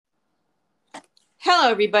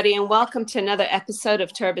Hello, everybody, and welcome to another episode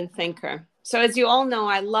of Turban Thinker. So, as you all know,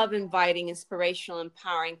 I love inviting inspirational,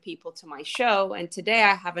 empowering people to my show. And today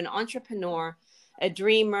I have an entrepreneur, a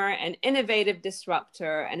dreamer, an innovative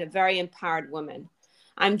disruptor, and a very empowered woman.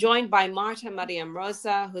 I'm joined by Marta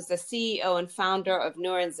Rozsa, who's the CEO and founder of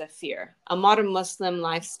Noor Zafir, a modern Muslim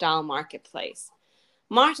lifestyle marketplace.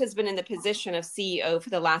 Marta has been in the position of CEO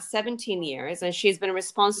for the last 17 years, and she's been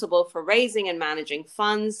responsible for raising and managing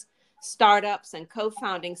funds, startups, and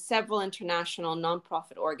co-founding several international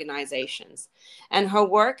nonprofit organizations. And her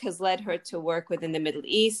work has led her to work within the Middle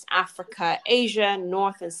East, Africa, Asia,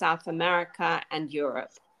 North and South America, and Europe.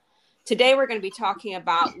 Today, we're going to be talking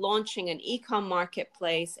about launching an e-com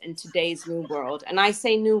marketplace in today's new world. And I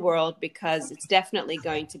say new world because it's definitely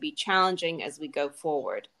going to be challenging as we go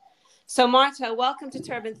forward. So Marta, welcome to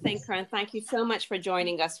Turban Thinker, and thank you so much for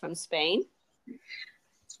joining us from Spain.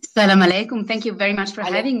 Salam alaikum. Thank you very much for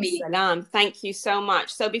having me. Salam. Thank you so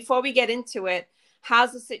much. So before we get into it,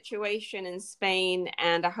 how's the situation in Spain?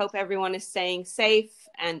 And I hope everyone is staying safe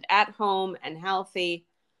and at home and healthy.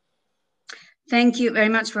 Thank you very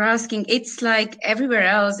much for asking. It's like everywhere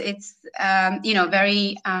else. It's,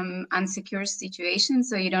 very unsecure situation.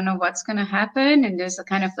 So you don't know what's going to happen. And there's a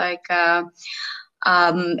kind of like,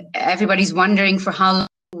 everybody's wondering for how long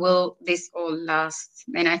will this all last.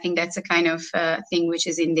 And I think that's a kind of thing which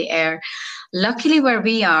is in the air. Luckily, where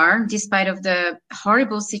we are, despite of the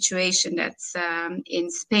horrible situation that's in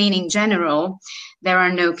Spain in general, there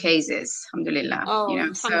are no cases, alhamdulillah. Oh,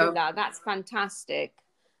 alhamdulillah, so that's fantastic.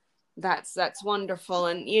 That's wonderful.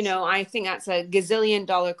 And, I think that's a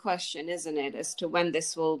gazillion-dollar question, isn't it, as to when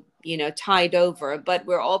this will, tide over. But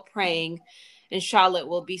we're all praying, inshallah, it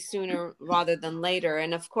will be sooner rather than later.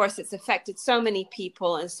 And of course, it's affected so many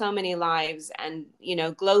people and so many lives. And,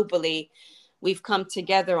 globally, we've come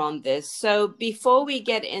together on this. So before we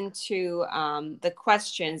get into the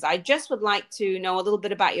questions, I just would like to know a little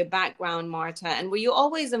bit about your background, Marta. And were you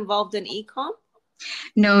always involved in e-com?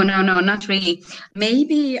 No, not really.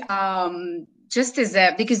 Maybe just as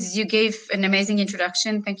because you gave an amazing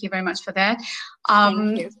introduction. Thank you very much for that.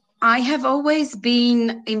 Thank you. I have always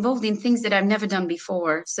been involved in things that I've never done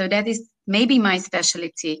before. So that is maybe my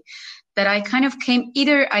specialty, that I kind of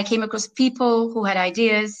I came across people who had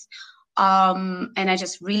ideas and I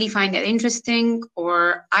just really find that interesting,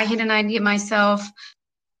 or I had an idea myself.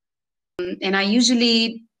 And I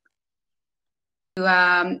usually do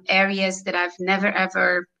areas that I've never,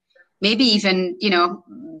 ever, maybe even,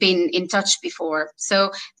 been in touch before.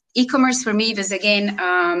 So e-commerce for me was again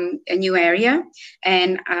a new area,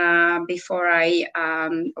 and before I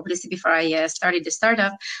started the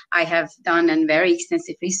startup, I have done a very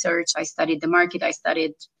extensive research. I studied the market. I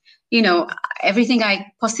studied, everything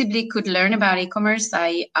I possibly could learn about e-commerce.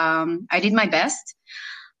 I did my best.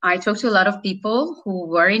 I talked to a lot of people who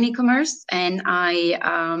were in e-commerce, and I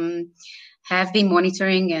have been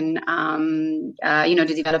monitoring and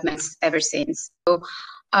the developments ever since. So.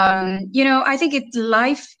 I think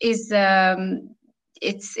life is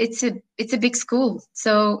it's a big school,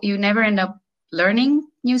 so you never end up learning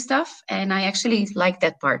new stuff, and I actually like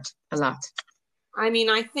that part a lot. I mean,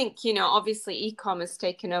 I think, obviously e-com has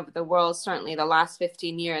taken over the world, certainly the last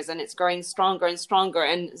 15 years, and it's growing stronger and stronger.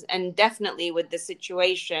 And definitely with the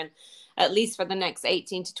situation, at least for the next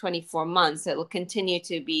 18 to 24 months, it will continue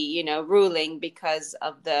to be, ruling because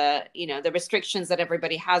of the, the restrictions that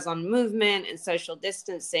everybody has on movement and social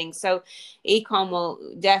distancing. So e-com will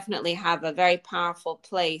definitely have a very powerful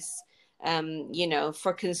place,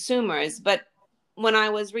 for consumers. But when I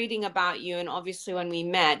was reading about you, and obviously when we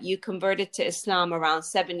met, you converted to Islam around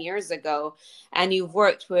 7 years ago, and you've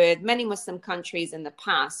worked with many Muslim countries in the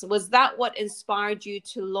past. Was that what inspired you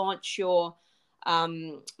to launch your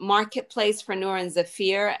marketplace for Noor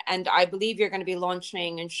Zafir? And I believe you're going to be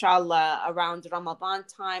launching, inshallah, around Ramadan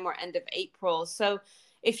time or end of April. So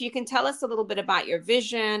if you can tell us a little bit about your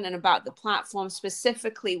vision and about the platform,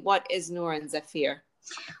 specifically, what is Noor Zafir?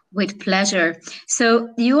 With pleasure. So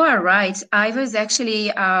you are right. I was actually,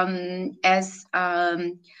 as a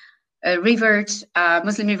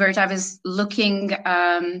Muslim revert, I was looking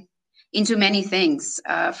into many things,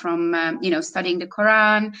 from, studying the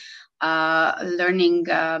Quran, learning,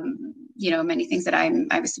 many things that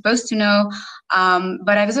I was supposed to know.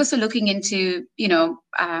 But I was also looking into,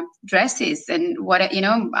 dresses and what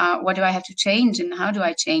do I have to change and how do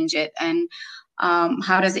I change it? And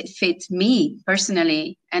how does it fit me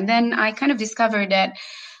personally? And then I kind of discovered that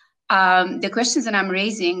the questions that I'm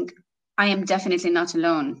raising, I am definitely not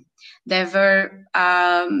alone. There were,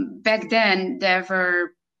 back then,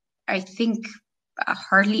 I think,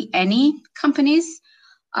 hardly any companies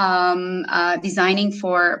designing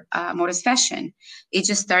for modest fashion. It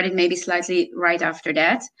just started maybe slightly right after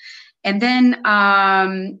that. And then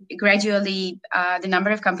gradually, the number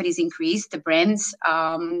of companies increased, the brands,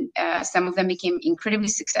 some of them became incredibly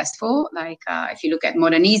successful. Like if you look at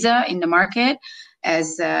Modernisa in the market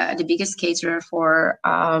as the biggest caterer for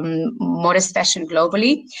modest fashion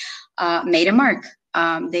globally, made a mark.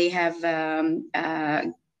 They have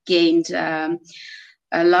gained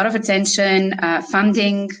a lot of attention,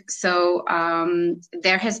 funding. So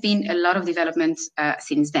there has been a lot of development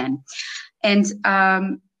since then. And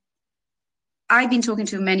I've been talking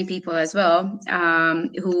to many people as well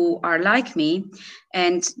who are like me,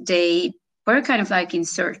 and they were kind of like in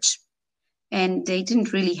search, and they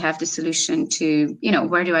didn't really have the solution to,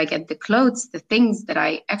 where do I get the clothes, the things that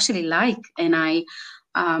I actually like, and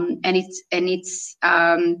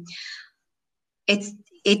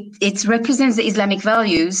it represents the Islamic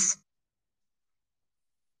values.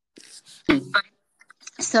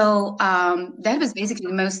 So that was basically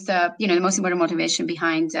the most important motivation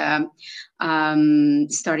behind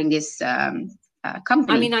starting this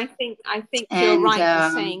company. I mean, I think you're right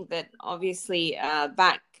in saying that. Obviously,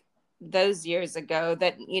 back those years ago,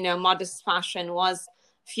 that modest fashion was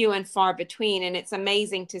few and far between, and it's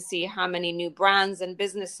amazing to see how many new brands and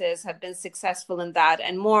businesses have been successful in that.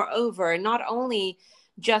 And moreover, not only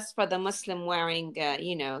just for the Muslim wearing,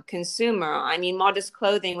 consumer. I mean, modest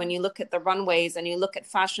clothing, when you look at the runways and you look at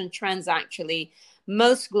fashion trends, actually,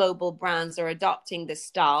 most global brands are adopting this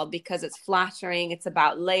style because it's flattering. It's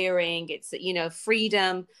about layering. It's,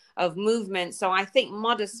 freedom of movement. So I think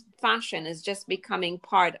modest fashion is just becoming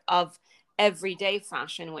part of everyday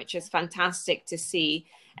fashion, which is fantastic to see.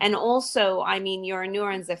 And also, I mean, your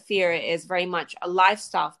Noor Zafir is very much a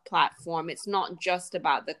lifestyle platform. It's not just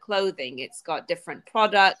about the clothing. It's got different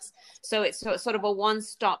products. So it's sort of a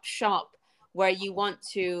one-stop shop where you want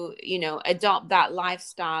to, adopt that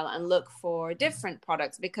lifestyle and look for different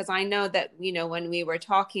products. Because I know that, when we were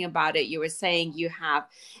talking about it, you were saying you have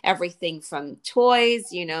everything from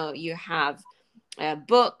toys, you have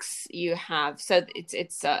books, you have, so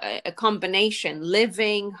it's a combination: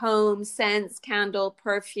 living, home, scents, candle,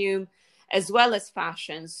 perfume, as well as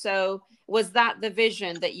fashion. So was that the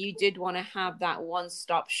vision, that you did want to have that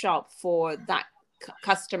one-stop shop for that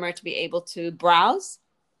customer to be able to browse?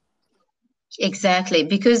 Exactly,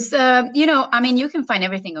 because you can find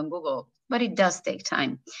everything on Google, but it does take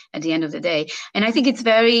time at the end of the day. And I think it's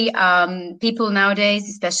very people nowadays,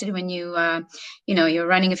 especially when you're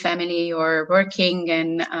running a family, you're working,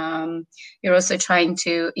 and you're also trying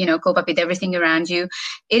to cope up with everything around you.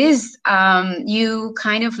 It is you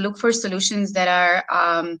kind of look for solutions that are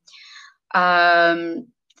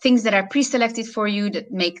things that are pre-selected for you,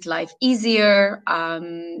 that make life easier,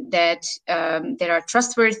 that are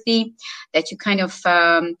trustworthy, that you kind of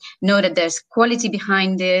know that there's quality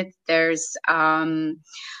behind it. There's other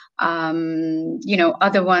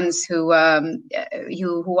ones who are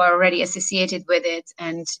already associated with it,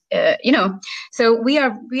 and so we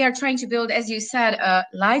are trying to build, as you said, a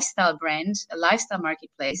lifestyle brand, a lifestyle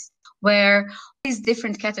marketplace, where these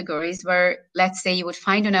different categories, where let's say you would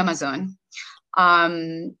find on Amazon,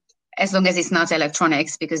 as long as it's not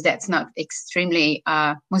electronics, because that's not extremely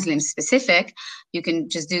Muslim specific. You can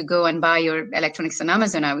just go and buy your electronics on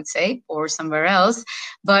Amazon, I would say, or somewhere else.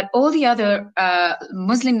 But all the other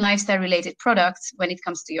Muslim lifestyle related products, when it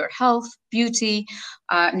comes to your health, beauty,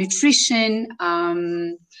 nutrition,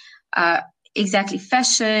 exactly,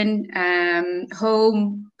 fashion,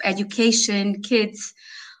 home, education, kids,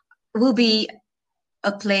 will be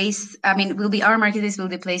a place, our marketplace will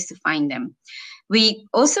be a place to find them. We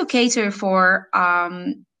also cater for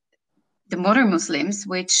the modern Muslims,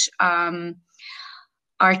 which tend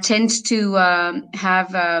to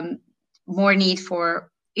have more need for,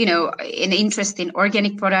 an interest in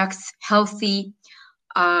organic products, healthy,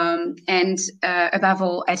 and above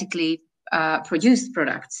all, ethically produced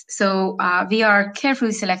products. So we are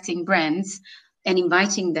carefully selecting brands and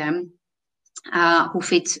inviting them who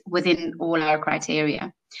fit within all our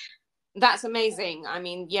criteria. That's amazing. I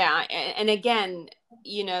mean, yeah. And again,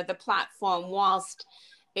 the platform, whilst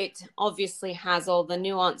it obviously has all the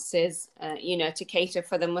nuances, to cater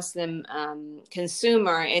for the Muslim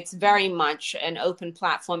consumer, it's very much an open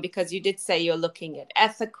platform, because you did say you're looking at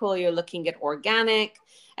ethical, you're looking at organic,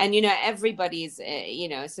 and, everybody's,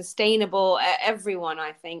 sustainable. Everyone,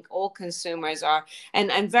 I think all consumers are,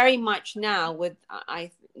 and very much now with,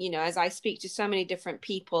 as I speak to so many different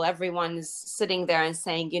people, everyone's sitting there and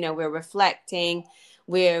saying, we're reflecting,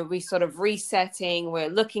 we're sort of resetting, we're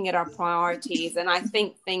looking at our priorities. And I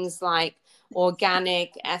think things like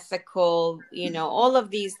organic, ethical, all of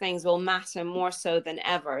these things will matter more so than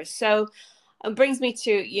ever. So it brings me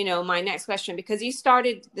to, my next question, because you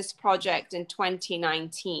started this project in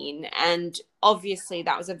 2019, and obviously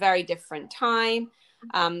that was a very different time.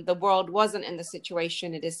 The world wasn't in the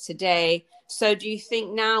situation it is today. So do you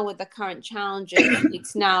think now with the current challenges,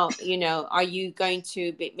 it's now, are you going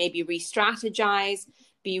to maybe re-strategize,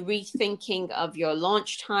 be rethinking of your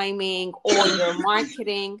launch timing or your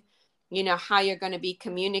marketing, how you're going to be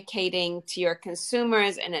communicating to your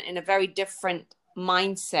consumers in a very different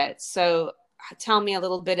mindset? So tell me a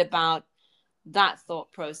little bit about that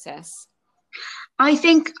thought process. I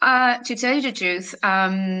think, to tell you the truth,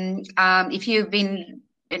 if you've been,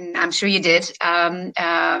 and I'm sure you did,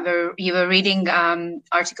 you were reading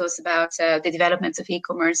articles about the developments of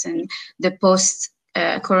e-commerce and the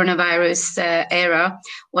post-coronavirus era,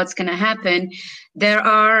 what's going to happen. There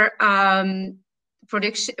are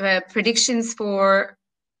predictions for,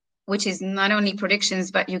 which is not only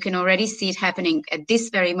predictions, but you can already see it happening at this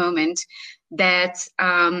very moment, that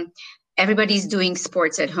everybody's doing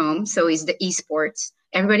sports at home, so is the e-sports.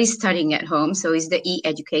 Everybody's studying at home, so is the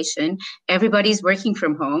e-education. Everybody's working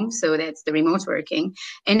from home, so that's the remote working.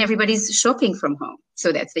 And everybody's shopping from home,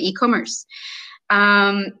 so that's the e-commerce,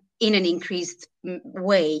 in an increased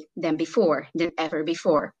way than ever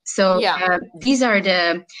before. So these are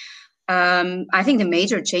the, I think, the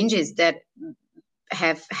major changes that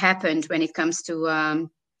have happened when it comes to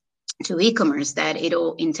e-commerce, that it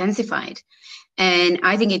all intensified. And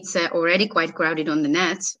I think it's already quite crowded on the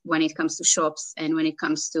net when it comes to shops and when it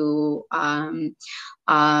comes to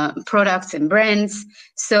products and brands.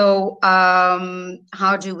 So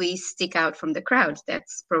how do we stick out from the crowd?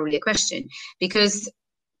 That's probably a question. Because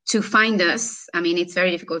to find us, I mean, it's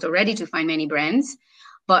very difficult already to find many brands,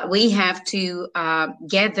 but we have to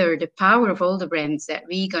gather the power of all the brands that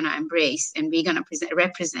we're going to embrace and we're going to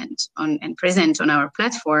present on our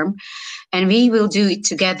platform. And we will do it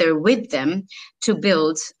together with them to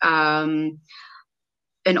build an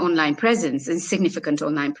online presence, a significant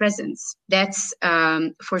online presence. That's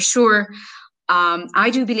for sure. I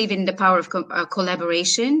do believe in the power of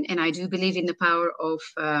collaboration, and I do believe in the power of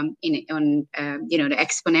the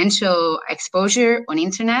exponential exposure on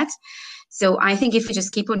internet. So I think if we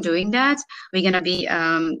just keep on doing that, we're going to be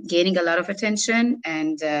gaining a lot of attention,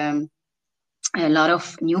 and a lot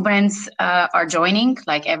of new brands are joining,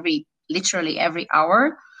 like literally every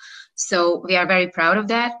hour. So we are very proud of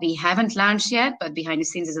that. We haven't launched yet, but behind the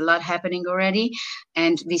scenes, there's a lot happening already,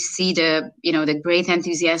 and we see the great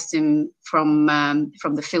enthusiasm from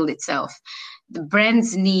the field itself. The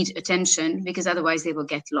brands need attention because otherwise they will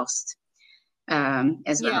get lost.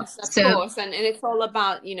 As well. Yes, of course. And it's all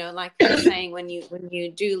about, like you're saying, when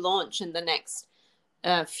you do launch in the next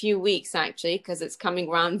few weeks, actually, because it's coming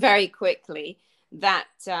around very quickly, that,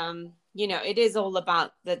 it is all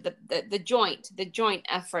about the joint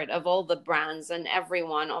effort of all the brands and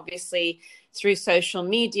everyone, obviously through social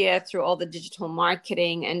media, through all the digital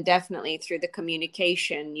marketing, and definitely through the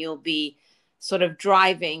communication. You'll be sort of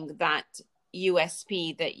driving that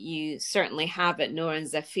USP that you certainly have at Noor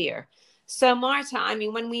Zafir. So Marta, I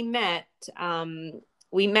mean, when we met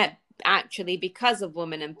actually because of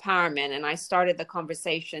women empowerment, and I started the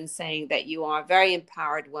conversation saying that you are a very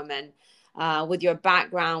empowered woman with your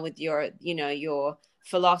background, with your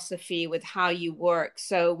philosophy, with how you work.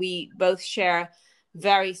 So we both share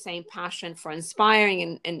very same passion for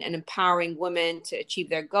inspiring and empowering women to achieve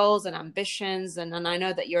their goals and ambitions. And I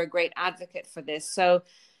know that you're a great advocate for this. So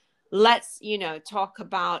let's, talk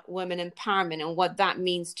about women empowerment and what that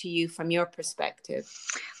means to you from your perspective.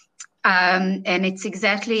 And it's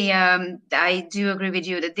exactly, I do agree with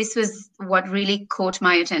you that this was what really caught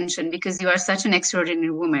my attention, because you are such an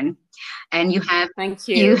extraordinary woman, and you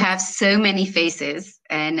have so many faces,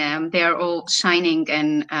 and they are all shining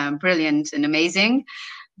and brilliant and amazing.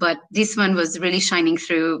 But this one was really shining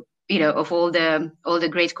through, of all the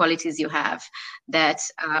great qualities you have, that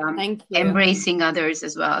embracing others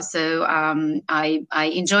as well. So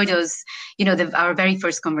I enjoy those, our very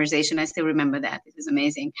first conversation. I still remember that. It was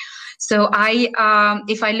amazing. So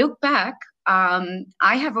if I look back,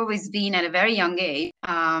 I have always been at a very young age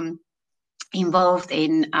involved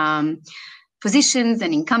in positions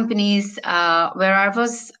and in companies where I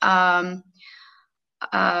was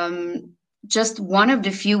just one of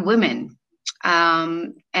the few women.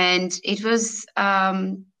 And it was,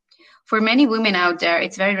 for many women out there,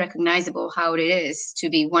 it's very recognizable how it is to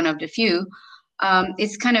be one of the few.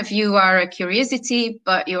 It's kind of, you are a curiosity,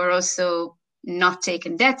 but you're also not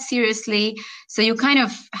taken that seriously. So you kind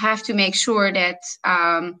of have to make sure that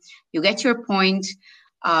you get your point,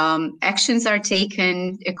 Actions are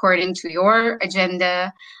taken according to your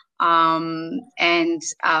agenda, and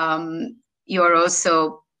you're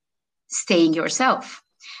also staying yourself,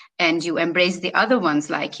 and you embrace the other ones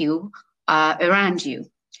like you around you.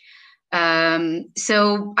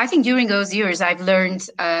 So I think during those years, I've learned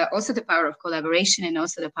also the power of collaboration, and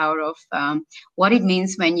also the power of what it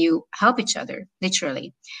means when you help each other,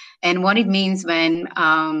 literally, and what it means when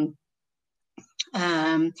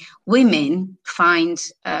women find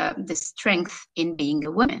the strength in being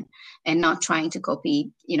a woman and not trying to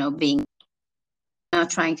copy, not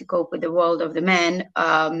trying to cope with the world of the men,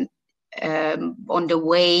 on the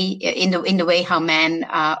way in the way how men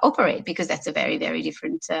operate, because that's a very, very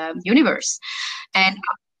different universe, and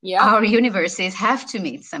our universes have to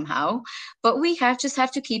meet somehow, but we just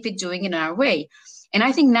have to keep it doing in our way. And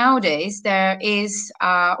I think nowadays there is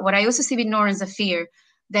what I also see with Noor Zafir.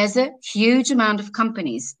 There's a huge amount of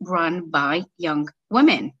companies run by young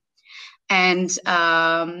women, and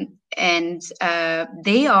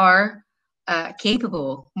they are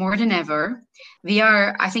capable more than ever.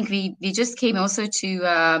 I think we just came also to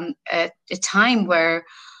a time where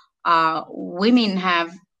women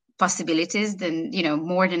have possibilities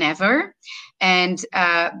more than ever, and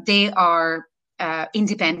they are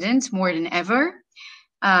independent more than ever.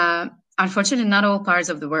 Unfortunately, not all parts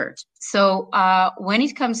of the world. So when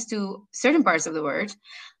it comes to certain parts of the world,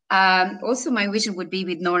 also my vision would be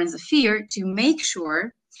with Noor Zafir to make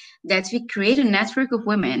sure that we create a network of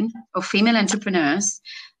women, of female entrepreneurs,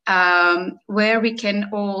 where we can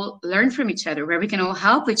all learn from each other, where we can all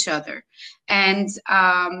help each other. And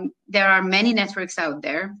there are many networks out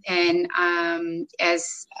there. And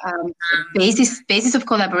as basis of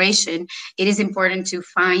collaboration, it is important to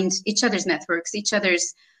find each other's networks, each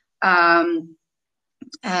other's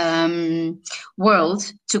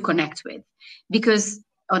world to connect with. Because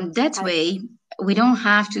on that way, we don't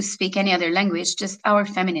have to speak any other language, just our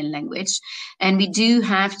feminine language. And we do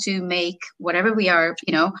have to make whatever we are,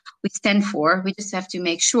 we stand for. We just have to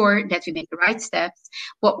make sure that we make the right steps.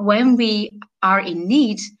 But when we are in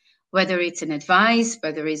need, whether it's an advice,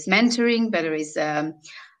 whether it's mentoring, whether it's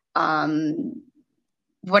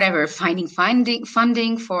whatever, finding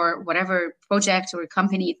funding for whatever project or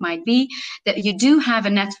company it might be, that you do have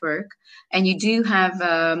a network and you do have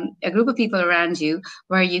a group of people around you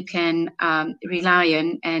where you can rely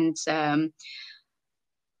on and,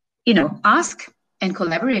 ask and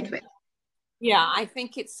collaborate with. Yeah, I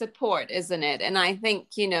think it's support, isn't it? And I think,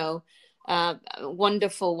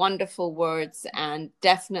 wonderful, wonderful words, and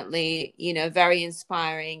definitely, very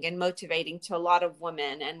inspiring and motivating to a lot of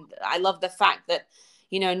women. And I love the fact that,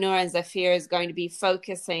 Noor Zafir is going to be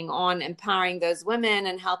focusing on empowering those women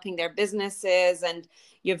and helping their businesses. And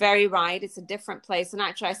you're very right. It's a different place. And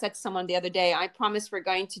actually, I said to someone the other day, I promise we're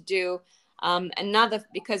going to do another,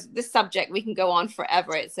 because this subject, we can go on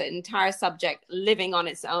forever. It's an entire subject living on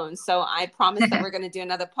its own. So I promise that we're going to do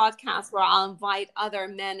another podcast where I'll invite other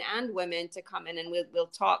men and women to come in, and we'll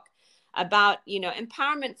talk about,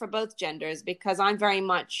 empowerment for both genders, because I'm very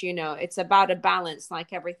much, it's about a balance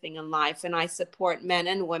like everything in life. And I support men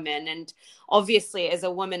and women. And obviously, as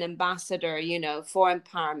a woman ambassador, for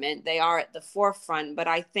empowerment, they are at the forefront. But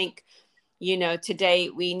I think, today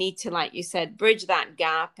we need to, like you said, bridge that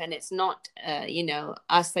gap, and it's not,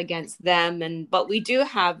 us against them. But we do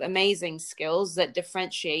have amazing skills that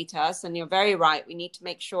differentiate us. And you're very right. We need to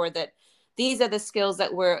make sure that these are the skills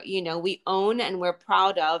that we own and we're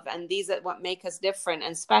proud of. And these are what make us different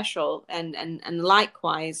and special, and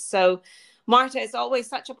likewise. So Marta, it's always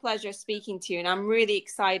such a pleasure speaking to you, and I'm really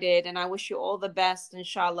excited, and I wish you all the best,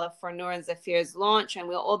 inshallah, for Noor Zafir's launch, and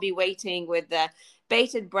we'll all be waiting with the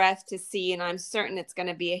bated breath to see, and I'm certain it's going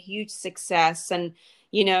to be a huge success. And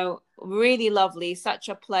really lovely, such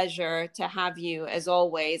a pleasure to have you as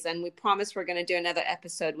always, and we promise we're going to do another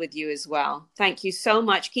episode with you as well. Thank you so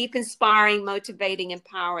much. Keep inspiring, motivating,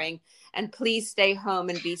 empowering, and please stay home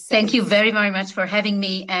and be safe. Thank you very, very much for having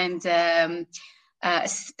me, and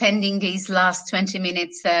spending these last 20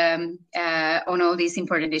 minutes on all these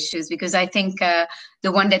important issues, because I think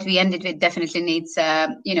the one that we ended with definitely needs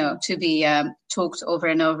to be talked over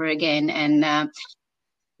and over again. And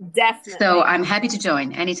definitely. So I'm happy to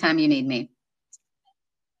join anytime you need me.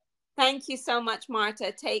 Thank you so much,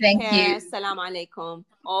 Marta. Take Thank care. You. Salam alaikum.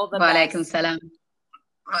 All the Wa alaikum best. salam.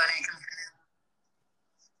 Wa alaikum.